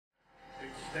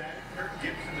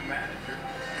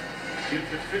Gives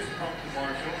the fist pump to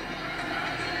Marshall.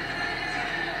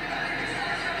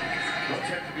 Don't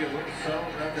you have to be a little subtle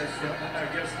about that stuff?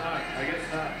 I guess not. I guess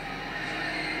not.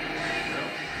 No.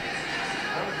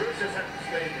 Well, the Brewers just have to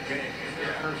stay in the game. It's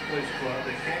their first place club.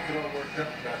 They can't get all worked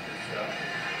up about this stuff.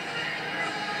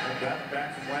 They've gotten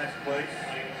back from last place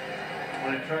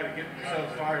when they try to get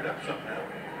themselves fired up somehow.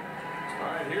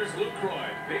 All right, here's Lucroy.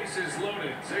 Bases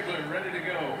loaded. Ziegler ready to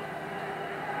go.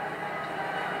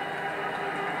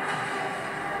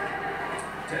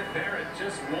 Ted Barrett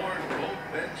just warned both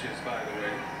benches, by the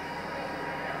way.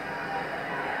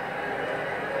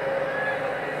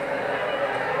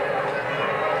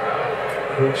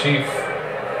 Crew chief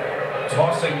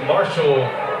tossing Marshall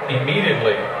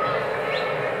immediately.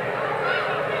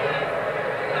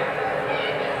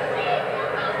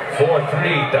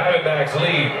 4-3, Diamondbacks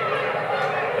lead.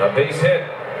 A base hit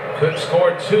could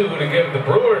score 2 to give the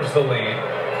Brewers the lead.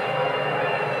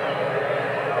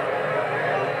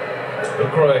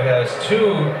 Lucroy has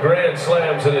 2 grand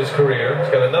slams in his career.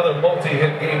 He's got another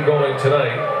multi-hit game going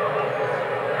tonight.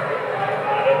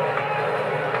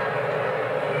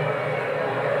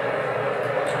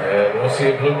 And we'll see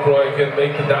if Lucroy can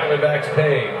make the Diamondbacks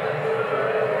pay.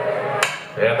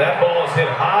 And that ball is hit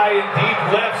high and deep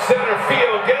left center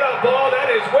field. Get a ball, that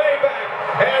is way back.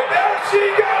 And there she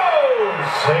goes!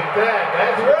 Take that.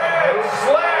 That's grand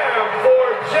slam for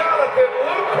Jonathan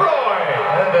Lucroy.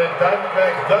 And the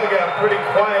Diamondbacks dugout pretty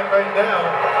quiet right now.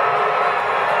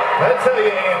 That's how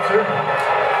you answer.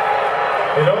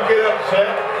 You don't get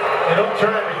upset. You don't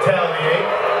try and retaliate.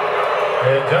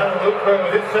 And Jonathan Lucroy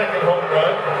with his second home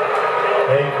run.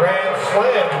 A grand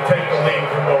slam to take the lead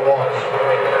from Milwaukee.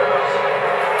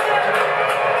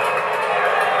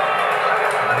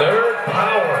 Nerd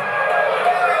power.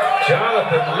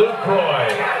 Jonathan Lucroy,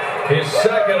 his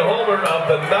second homer of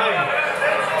the night.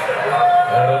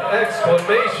 And an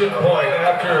exclamation point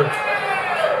after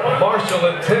Marshall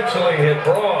intentionally hit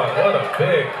Braun. What a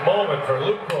big moment for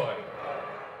Lucroy.